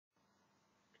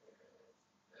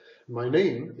My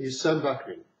name is Sam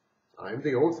Vaknin. I am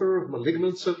the author of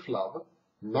Malignant Self-Love,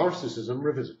 Narcissism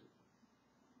Revisited.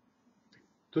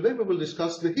 Today we will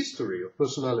discuss the history of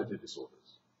personality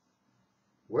disorders.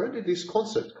 Where did this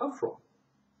concept come from?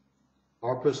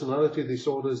 Are personality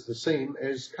disorders the same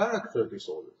as character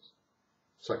disorders,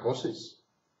 psychosis,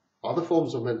 other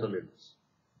forms of mental illness?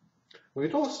 Well,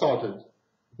 it all started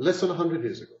less than 100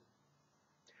 years ago.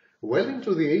 Well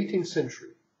into the 18th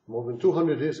century, more than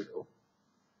 200 years ago,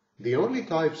 the only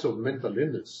types of mental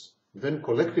illness, then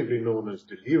collectively known as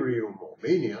delirium or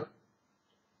mania,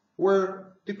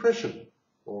 were depression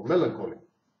or melancholy,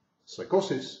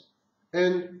 psychosis,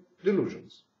 and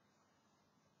delusions.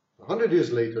 100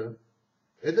 years later,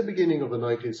 at the beginning of the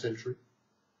 19th century,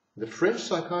 the French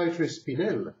psychiatrist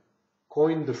Pinel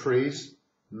coined the phrase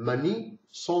manie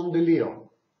sans délire,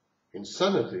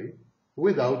 insanity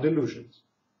without delusions.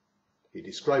 He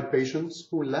described patients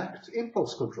who lacked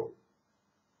impulse control,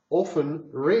 often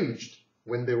raged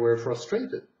when they were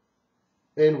frustrated,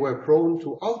 and were prone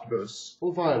to outbursts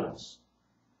of violence.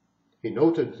 He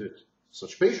noted that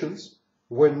such patients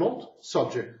were not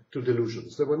subject to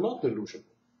delusions. They were not delusional.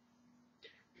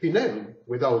 Pinel,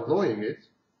 without knowing it,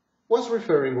 was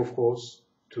referring, of course,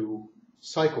 to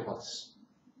psychopaths,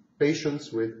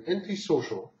 patients with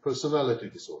antisocial personality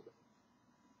disorder.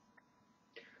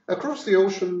 Across the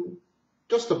ocean,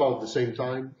 just about the same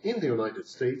time, in the United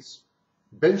States,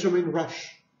 Benjamin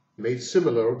Rush made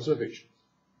similar observations.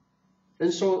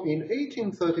 And so in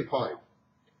 1835,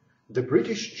 the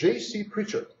British J.C.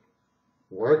 Pritchard,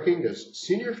 working as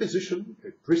senior physician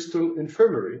at Bristol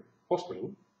Infirmary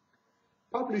Hospital,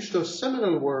 published a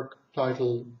seminal work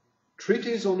titled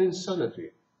Treatise on Insanity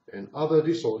and Other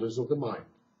Disorders of the Mind.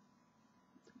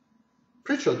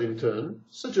 Pritchard, in turn,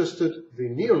 suggested the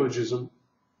neologism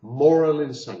moral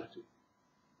insanity.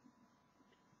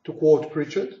 To quote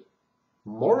Pritchard,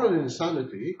 moral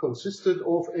insanity consisted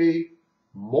of a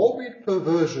morbid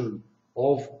perversion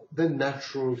of the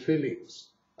natural feelings,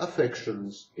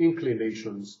 affections,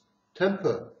 inclinations,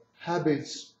 temper,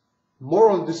 habits,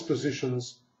 moral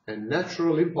dispositions, and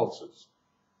natural impulses,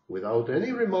 without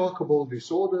any remarkable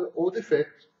disorder or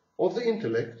defect of the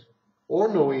intellect,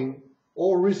 or knowing,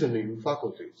 or reasoning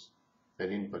faculties,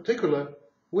 and in particular,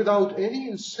 without any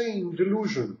insane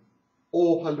delusion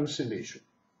or hallucination.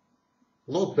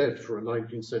 Not bad for a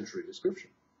 19th century description.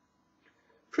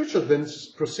 Pritchard then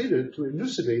proceeded to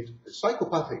elucidate the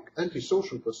psychopathic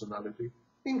antisocial personality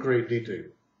in great detail.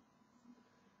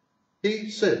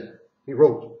 He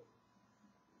wrote,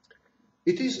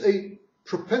 "It is a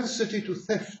propensity to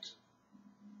theft.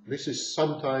 This is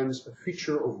sometimes a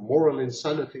feature of moral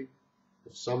insanity,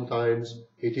 and sometimes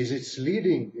it is its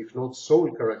leading, if not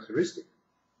sole characteristic.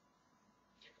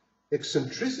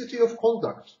 Eccentricity of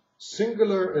conduct,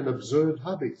 singular and absurd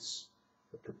habits,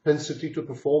 a propensity to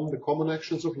perform the common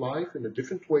actions of life in a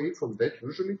different way from that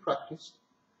usually practiced,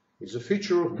 is a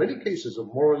feature of many cases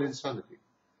of moral insanity,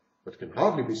 but can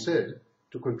hardly be said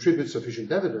to contribute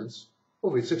sufficient evidence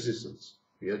of its existence,"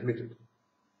 he admitted.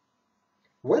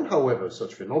 When, however,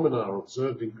 such phenomena are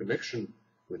observed in connection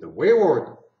with a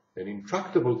wayward and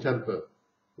intractable temper,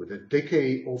 with a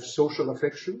decay of social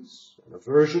affections, an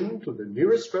aversion to the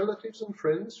nearest relatives and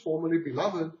friends formerly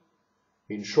beloved,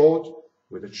 in short,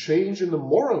 with a change in the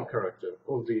moral character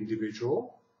of the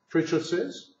individual, Pritchard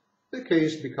says, the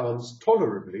case becomes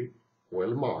tolerably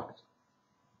well marked.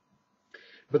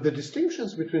 But the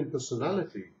distinctions between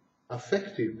personality,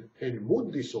 affective, and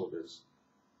mood disorders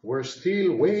were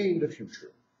still way in the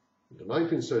future. In the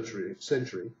 19th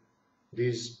century,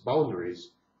 these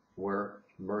boundaries were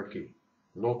murky,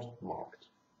 not marked.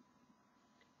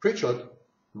 Pritchard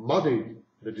muddied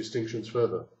the distinctions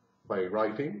further by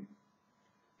writing,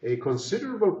 "A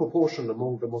considerable proportion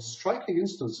among the most striking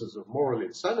instances of moral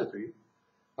insanity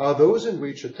are those in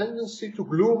which a tendency to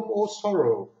gloom or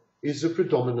sorrow is a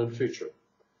predominant feature.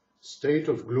 State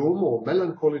of gloom or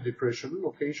melancholy depression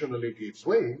occasionally gives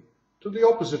way to the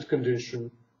opposite condition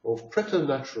of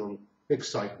preternatural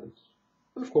excitement."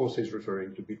 Of course, he's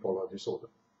referring to bipolar disorder.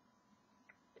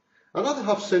 Another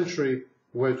half-century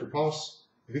were to pass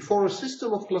before a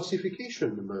system of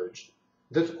classification emerged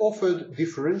that offered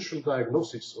differential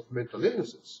diagnosis of mental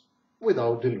illnesses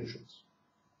without delusions.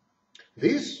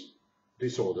 These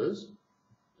disorders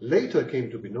later came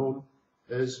to be known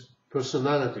as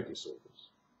personality disorders,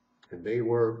 and they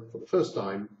were, for the first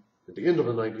time, at the end of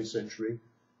the 19th century,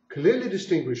 clearly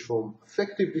distinguished from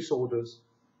affective disorders,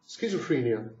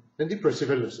 schizophrenia, and depressive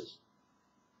illnesses.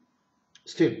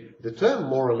 Still, the term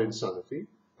moral insanity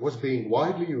was being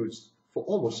widely used for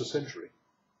almost a century.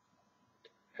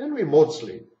 Henry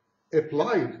Maudsley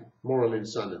applied moral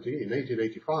insanity in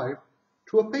 1885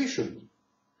 to a patient.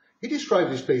 He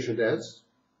described this patient as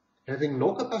having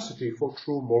no capacity for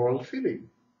true moral feeling.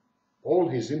 All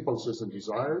his impulses and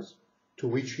desires, to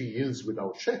which he yields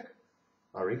without check,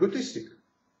 are egotistic.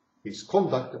 His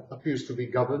conduct appears to be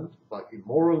governed by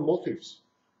immoral motives,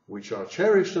 which are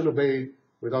cherished and obeyed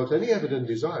without any evident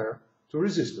desire to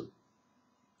resist them.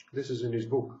 This is in his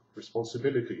book,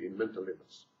 Responsibility in Mental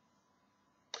Illness.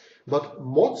 But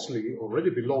Maudsley already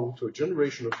belonged to a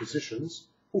generation of physicians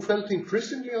who felt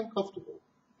increasingly uncomfortable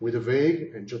with the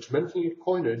vague and judgmental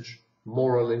coinage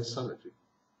moral insanity.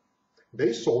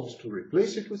 They sought to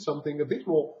replace it with something a bit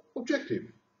more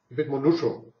objective, a bit more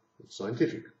neutral and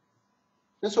scientific.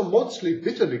 And so Maudsley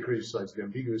bitterly criticized the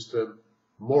ambiguous term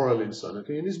moral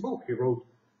insanity in his book. He wrote,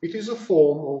 "It is a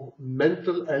form of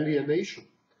mental alienation,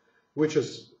 which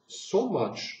has so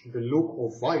much the look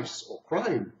of vice or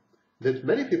crime that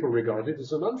many people regard it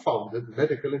as an unfounded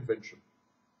medical invention."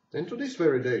 And to this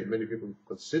very day, many people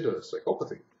consider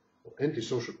psychopathy or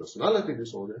antisocial personality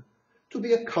disorder to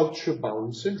be a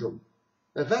culture-bound syndrome,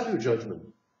 a value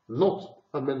judgment, not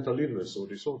a mental illness or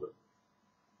disorder.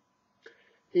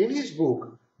 In his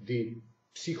book, The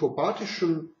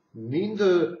Psychopathischen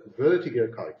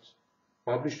Minderwertigkeit,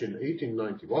 published in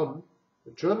 1891,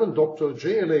 the German doctor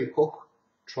J.L.A. Koch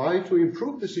tried to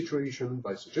improve the situation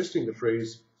by suggesting the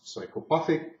phrase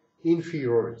psychopathic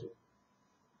inferiority.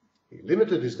 He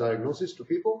limited his diagnosis to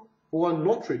people who are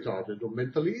not retarded or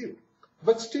mentally ill,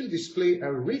 but still display a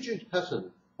rigid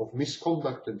pattern of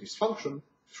misconduct and dysfunction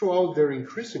throughout their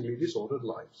increasingly disordered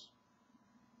lives.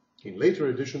 In later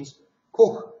editions,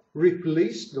 Koch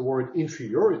replaced the word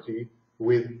inferiority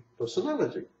with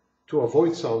personality to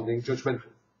avoid sounding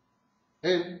judgmental,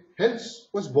 and hence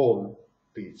was born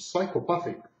the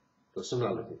psychopathic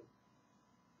personality.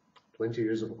 20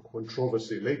 years of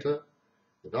controversy later,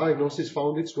 the diagnosis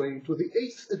found its way into the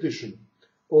 8th edition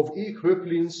of E.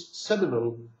 Kröplin's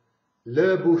seminal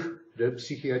Lehrbuch der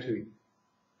Psychiatrie,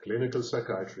 Clinical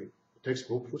Psychiatry, a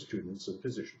textbook for students and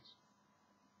physicians.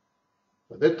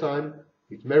 By that time,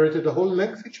 it merited a whole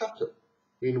lengthy chapter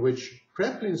in which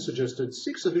Kröplin suggested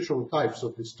 6 additional types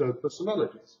of disturbed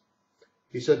personalities.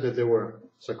 He said that they were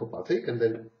psychopathic and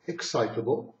then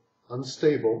excitable,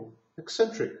 unstable,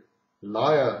 eccentric,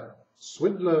 liar,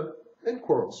 swindler, and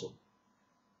quarrelsome.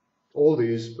 All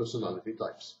these personality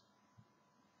types.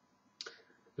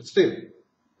 But still,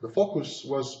 the focus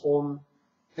was on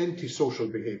antisocial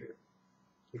behavior.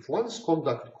 If one's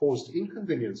conduct caused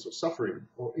inconvenience or suffering,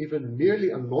 or even merely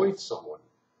annoyed someone,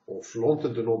 or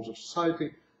flaunted the norms of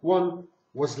society, one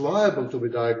was liable to be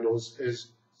diagnosed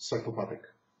as psychopathic.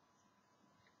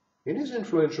 In his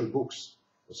influential books,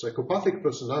 The Psychopathic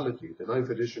Personality, the 9th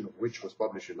edition of which was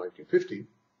published in 1950,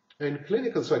 and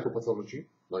Clinical Psychopathology,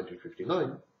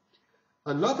 1959,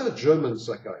 another German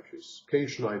psychiatrist, K.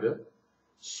 Schneider,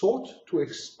 sought to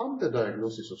expand the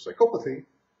diagnosis of psychopathy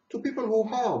to people who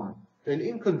harm and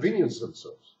inconvenience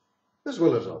themselves, as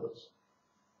well as others.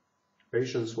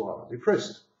 Patients who are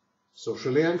depressed,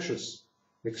 socially anxious,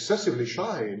 excessively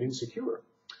shy and insecure,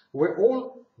 were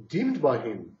all deemed by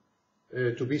him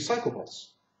to be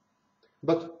psychopaths.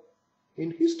 But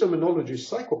in his terminology,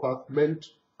 psychopath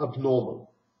meant abnormal.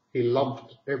 He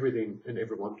lumped everything and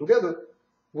everyone together,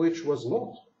 which was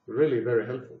not really very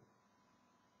helpful.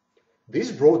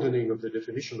 This broadening of the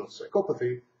definition of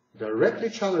psychopathy directly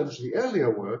challenged the earlier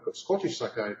work of Scottish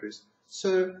psychiatrist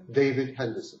Sir David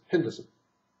Henderson.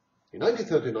 In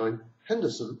 1939,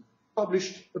 Henderson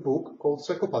published a book called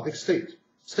Psychopathic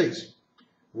States,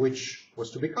 which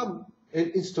was to become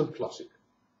an instant classic.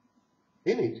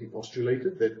 In it, he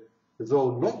postulated that,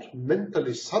 though not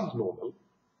mentally subnormal,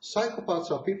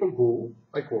 psychopaths are people who,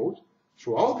 I quote,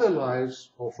 throughout their lives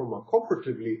or from a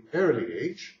comparatively early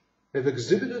age, have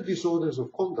exhibited disorders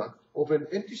of conduct of an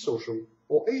antisocial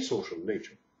or asocial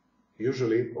nature,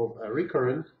 usually of a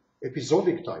recurrent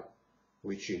episodic type,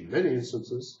 which in many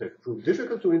instances have proved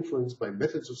difficult to influence by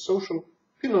methods of social,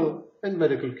 penal, and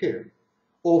medical care,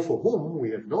 or for whom we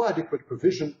have no adequate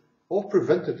provision of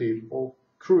preventative or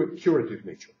curative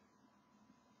nature.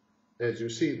 As you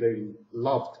see, they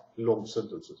loved long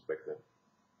sentences back then.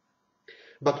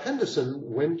 But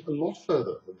Henderson went a lot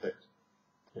further than that,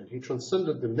 and he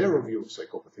transcended the narrow view of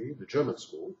psychopathy, the German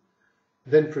school,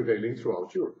 then prevailing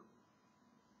throughout Europe.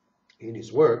 In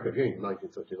his work, again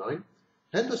 1939,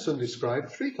 Henderson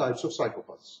described 3 types of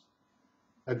psychopaths.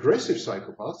 Aggressive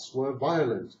psychopaths were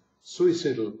violent,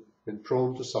 suicidal, and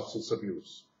prone to substance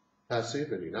abuse.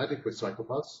 Passive and inadequate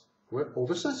psychopaths were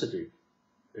oversensitive,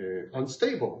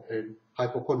 unstable, and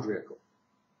hypochondriacal.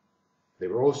 They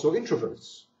were also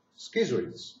introverts,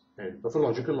 schizoids, and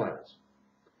pathological liars.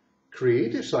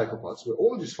 Creative psychopaths were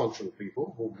all dysfunctional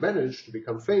people who managed to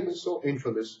become famous or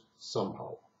infamous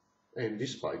somehow, and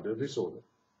despite their disorder.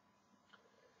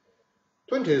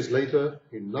 20 years later,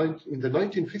 in the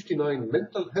 1959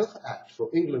 Mental Health Act for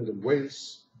England and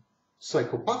Wales,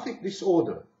 psychopathic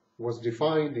disorder was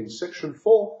defined in Section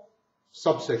 4,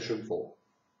 subsection 4.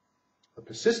 A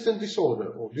persistent disorder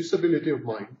or disability of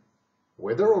mind,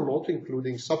 whether or not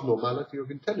including subnormality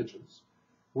of intelligence,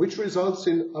 which results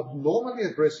in abnormally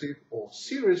aggressive or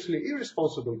seriously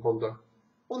irresponsible conduct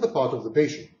on the part of the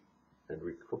patient and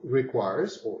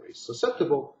requires or is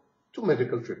susceptible to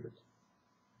medical treatment.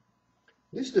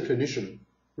 This definition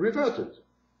reverted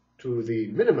to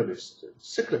the minimalist and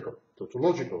cyclical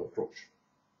tautological approach.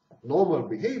 Abnormal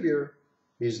behavior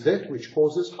is that which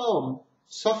causes harm,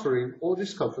 suffering, or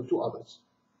discomfort to others.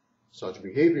 Such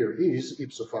behavior is,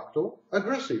 ipso facto,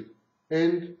 aggressive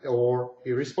and or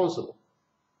irresponsible.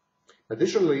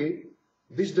 Additionally,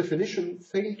 this definition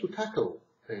failed to tackle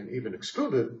and even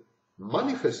excluded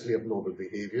manifestly abnormal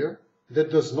behavior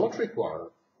that does not require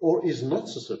or is not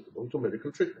susceptible to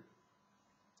medical treatment.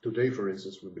 Today, for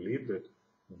instance, we believe that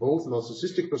both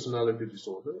narcissistic personality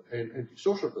disorder and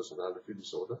antisocial personality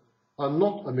disorder are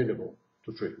not amenable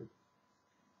to treatment.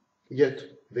 Yet,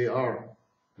 they are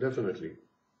definitely,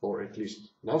 or at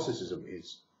least narcissism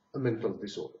is, a mental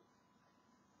disorder.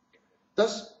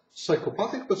 Thus,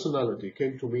 psychopathic personality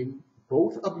came to mean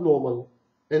both abnormal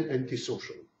and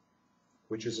antisocial,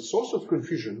 which is a source of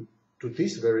confusion to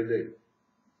this very day.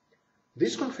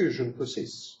 This confusion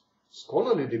persists.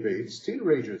 Scholarly debate still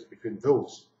rages between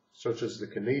those, such as the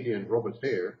Canadian Robert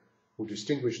Hare, who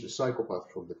distinguished the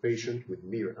psychopath from the patient with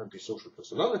mere antisocial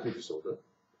personality disorder,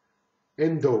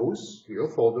 and those, the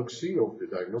orthodoxy of the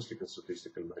Diagnostic and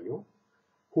Statistical Manual,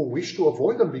 who wish to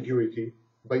avoid ambiguity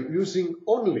by using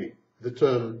only the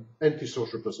term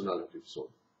antisocial personality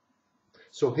disorder.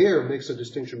 So Hare makes a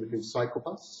distinction between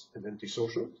psychopaths and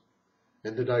antisocials,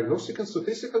 and the Diagnostic and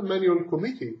Statistical Manual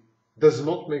Committee does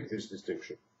not make this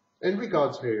distinction and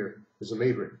regards Hare as a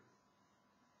maverick.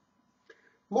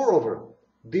 Moreover,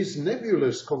 these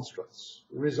nebulous constructs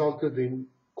resulted in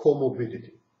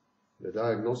comorbidity, the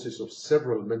diagnosis of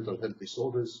several mental health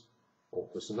disorders or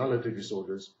personality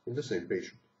disorders in the same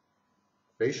patient.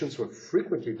 Patients were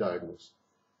frequently diagnosed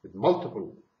with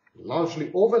multiple,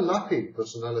 largely overlapping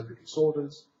personality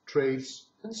disorders, traits,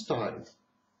 and styles.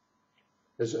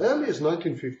 As early as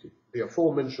 1950, the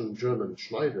aforementioned German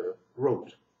Schneider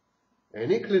wrote,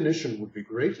 "Any clinician would be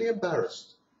greatly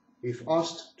embarrassed if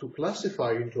asked to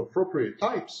classify into appropriate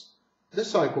types the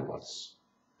psychopaths,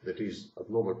 that is,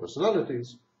 abnormal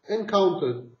personalities,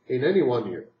 encountered in any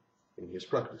 1 year in his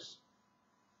practice."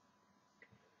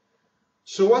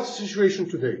 So what's the situation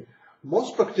today?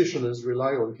 Most practitioners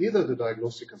rely on either the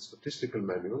Diagnostic and Statistical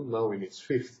Manual, now in its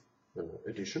 5th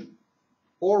edition,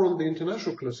 or on the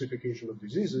International Classification of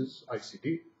Diseases,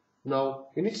 ICD, now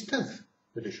in its 10th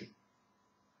edition.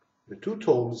 The two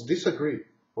tomes disagree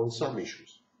on some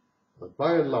issues, but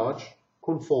by and large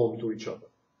conform to each other.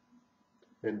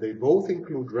 And they both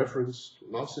include reference to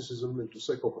narcissism and to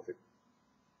psychopathy.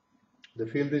 The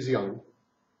field is young.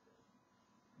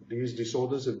 These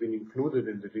disorders have been included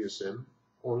in the DSM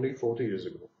only 40 years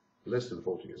ago, less than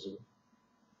 40 years ago.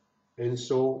 And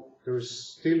so there is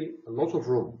still a lot of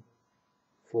room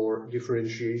for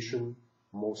differentiation,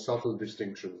 more subtle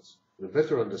distinctions, and a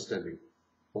better understanding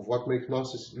of what makes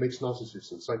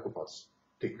narcissists and psychopaths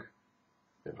tick,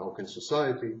 and how can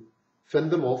society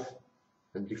fend them off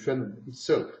and defend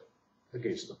itself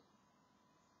against them.